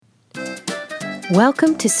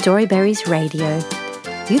Welcome to Storyberries Radio.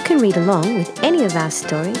 You can read along with any of our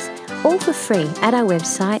stories, all for free at our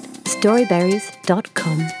website,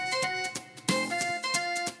 storyberries.com.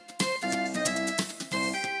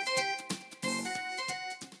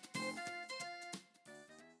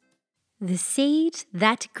 The Seed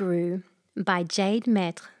That Grew by Jade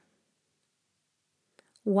Maître.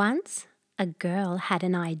 Once a girl had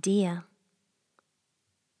an idea.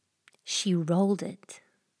 She rolled it,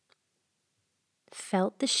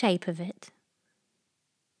 felt the shape of it,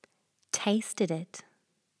 tasted it.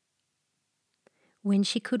 When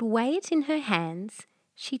she could weigh it in her hands,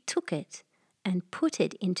 she took it and put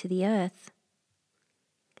it into the earth.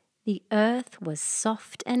 The earth was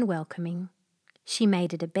soft and welcoming. She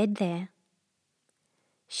made it a bed there.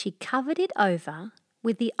 She covered it over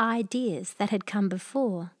with the ideas that had come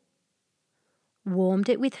before, warmed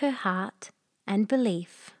it with her heart and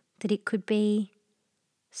belief that it could be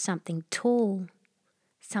something tall,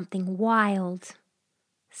 something wild,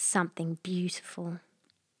 something beautiful.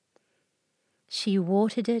 She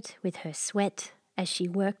watered it with her sweat as she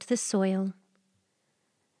worked the soil,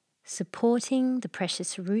 supporting the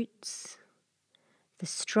precious roots, the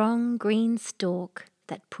strong green stalk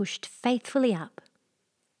that pushed faithfully up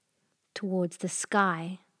towards the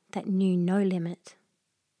sky that knew no limit,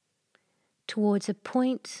 towards a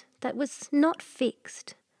point that was not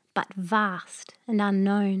fixed but vast and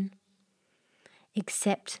unknown,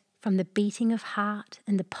 except from the beating of heart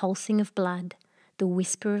and the pulsing of blood, the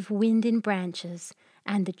whisper of wind in branches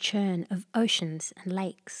and the churn of oceans and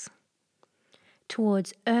lakes.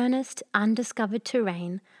 Towards earnest, undiscovered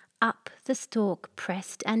terrain, up the stalk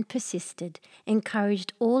pressed and persisted,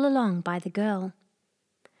 encouraged all along by the girl.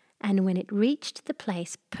 And when it reached the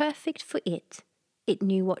place perfect for it, it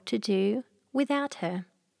knew what to do without her.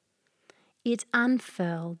 It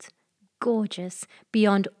unfurled, gorgeous,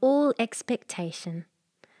 beyond all expectation,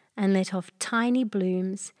 and let off tiny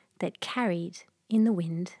blooms that carried in the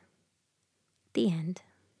wind. The end.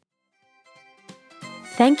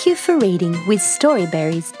 Thank you for reading with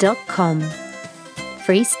Storyberries.com.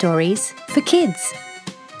 Free stories for kids.